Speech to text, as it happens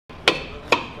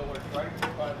Do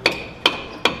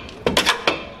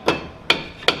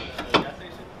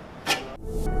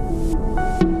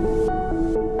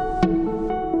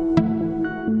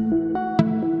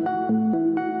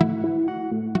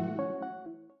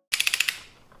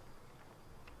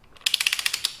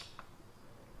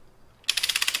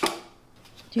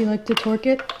you like to torque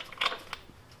it?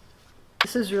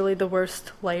 This is really the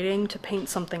worst lighting to paint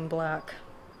something black.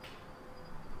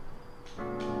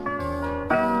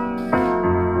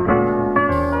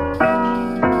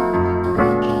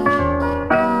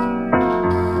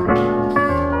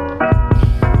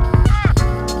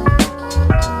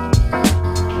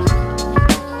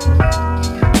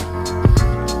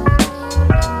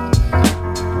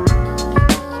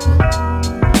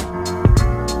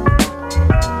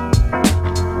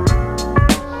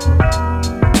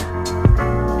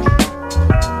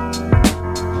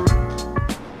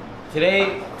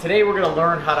 Today we're gonna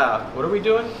learn how to, what are we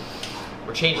doing?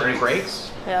 We're changing the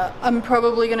brakes? Yeah, I'm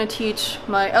probably gonna teach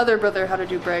my other brother how to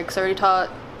do brakes. I already taught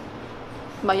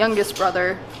my youngest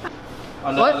brother.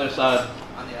 On the other side.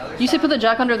 On the other You said put the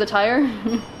jack under the tire?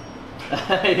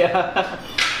 Yeah.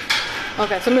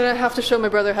 Okay, so I'm gonna have to show my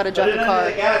brother how to jack a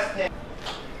car.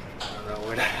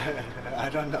 I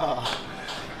don't know.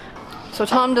 So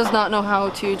Tom does not know how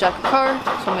to jack a car,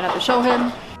 so I'm gonna have to show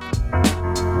him.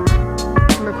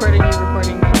 I'm recording you,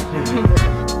 recording me.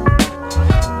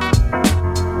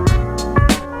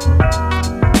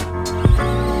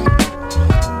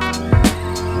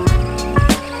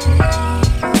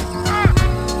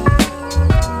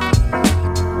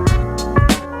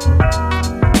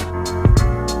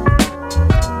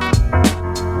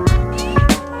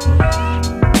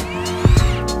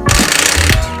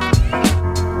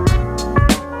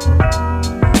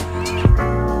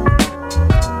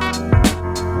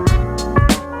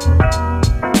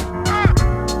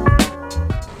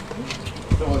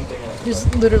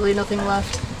 There's literally nothing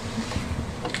left.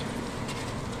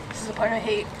 This is the part I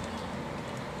hate.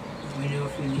 We know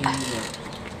if we need it.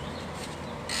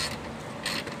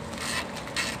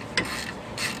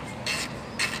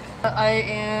 I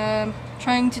am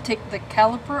trying to take the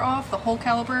caliper off, the whole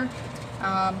caliper,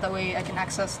 that way I can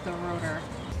access the rotor.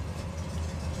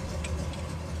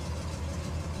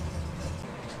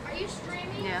 Are you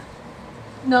streaming? Yeah.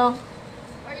 No,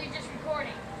 Or are you just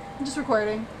recording? I'm just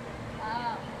recording.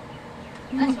 Oh.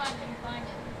 That's why I couldn't find it.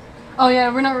 Oh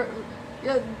yeah, we're not.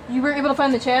 Yeah, you were able to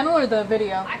find the channel or the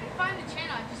video? I can find the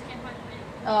channel, I just can't find the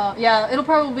video. Yeah, it'll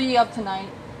probably be up tonight.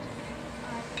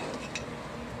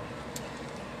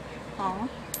 Aw.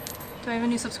 Do I have a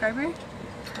new subscriber?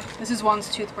 This is Juan's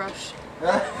toothbrush.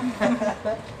 At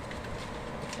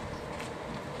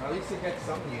least it gets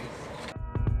some use.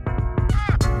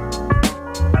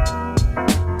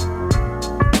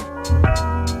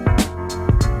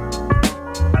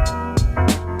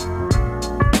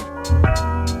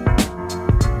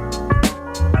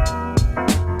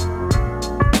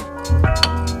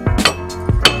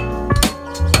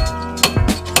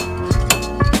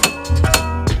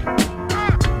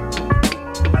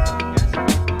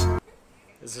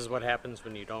 This is what happens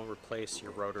when you don't replace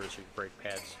your rotors, your brake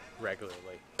pads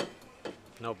regularly.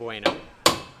 No bueno.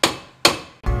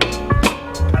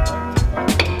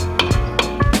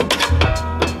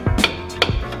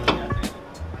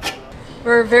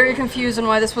 We're very confused on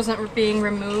why this wasn't being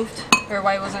removed, or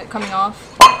why it wasn't coming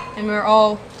off. And we were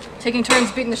all taking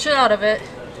turns beating the shit out of it.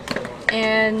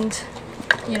 And,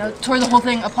 you know, tore the whole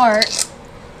thing apart.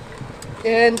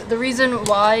 And the reason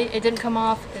why it didn't come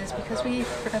off is because we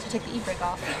forgot to take the e-brake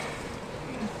off.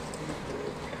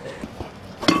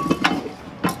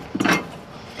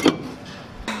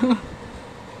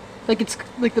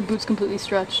 like the boot's completely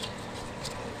stretched.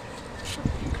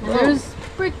 And there's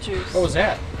brake juice. What was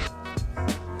that?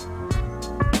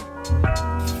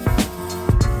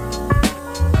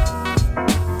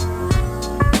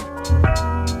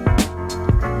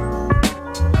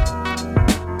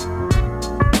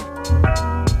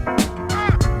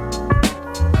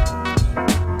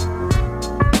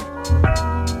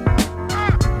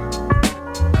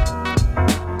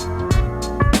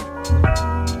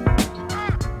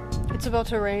 It's about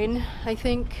to rain, I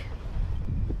think.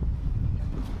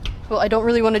 Well, I don't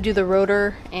really want to do the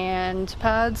rotor and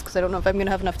pads because I don't know if I'm going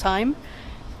to have enough time.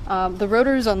 The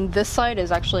rotors on this side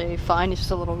is actually fine, it's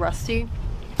just a little rusty.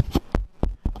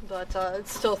 But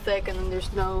it's still thick, and then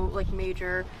there's no like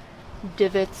major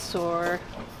divots or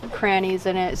crannies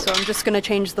in it, so I'm just going to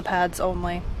change the pads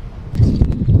only.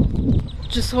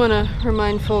 Just want to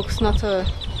remind folks not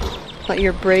to let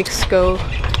your brakes go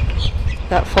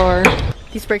that far.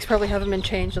 These brakes probably haven't been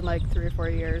changed in like 3 or 4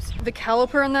 years. The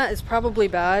caliper on that is probably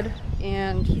bad,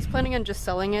 and he's planning on just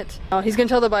selling it. He's gonna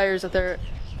tell the buyers that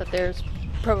there's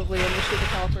probably an issue with the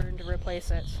caliper and to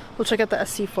replace it. We'll check out the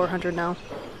SC400 now.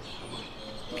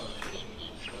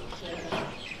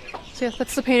 So yeah,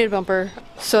 that's the painted bumper.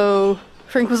 So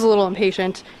Frank was a little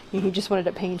impatient and he just wanted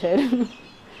it painted.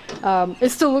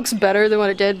 It still looks better than what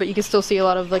it did, but you can still see a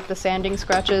lot of like the sanding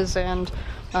scratches and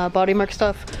body mark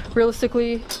stuff.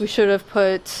 Realistically, we should have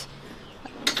put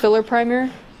filler primer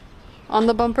on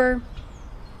the bumper.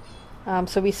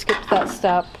 So we skipped that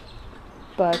step,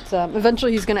 but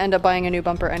eventually he's going to end up buying a new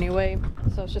bumper anyway.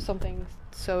 So it's just something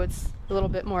so it's a little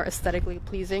bit more aesthetically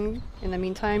pleasing in the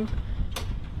meantime.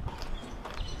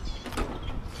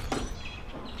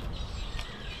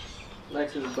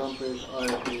 Lexus bumpers are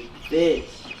the bitch.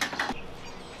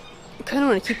 I kind of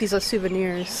want to keep these as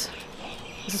souvenirs.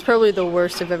 This is probably the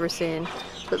worst I've ever seen.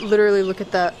 But literally look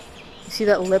at that. You see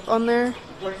that lip on there?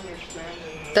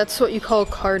 That's what you call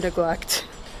car neglect.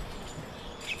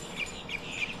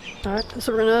 Alright,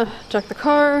 so we're gonna jack the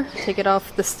car, take it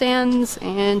off the stands,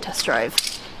 and test drive.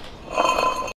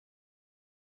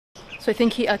 So I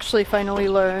think he actually finally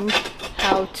learned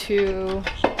how to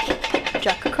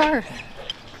jack a car.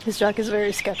 His jack is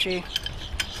very sketchy.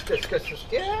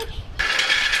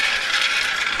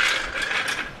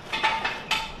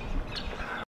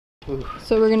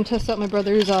 So we're gonna test out my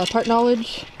brother's part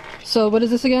knowledge. So what is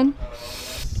this again?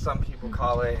 Some people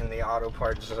call it in the auto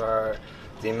parts are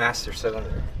the master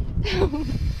cylinder.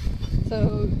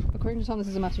 So according to Tom, this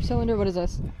is a master cylinder. What is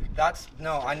this?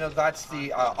 I know that's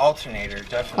the alternator,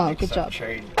 definitely. Oh, good job.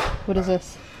 Trade. What is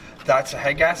this? That's a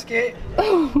head gasket.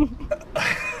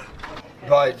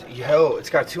 But yo,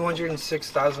 it's got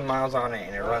 206,000 miles on it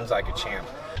and it runs like a champ.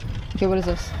 Okay, what is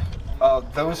this?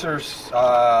 Those are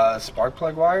spark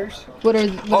plug wires. What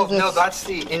is this? No, that's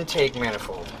the intake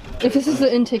manifold. If this is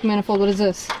the intake manifold, what is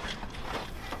this?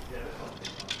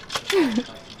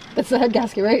 That's the head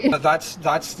gasket, right?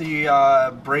 That's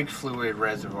the brake fluid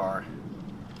reservoir.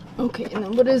 Okay, and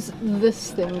then what is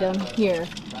this thing down here,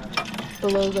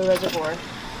 below the reservoir?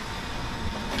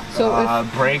 So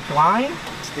brake line,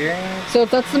 steering. So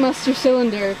if that's the master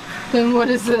cylinder, then what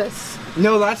is this?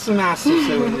 No, that's the master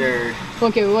cylinder.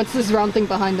 Okay, what's this round thing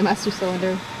behind the master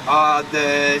cylinder?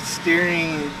 The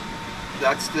steering.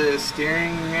 That's the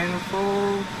steering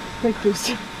manifold. Brake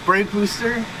booster. Brake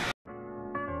booster.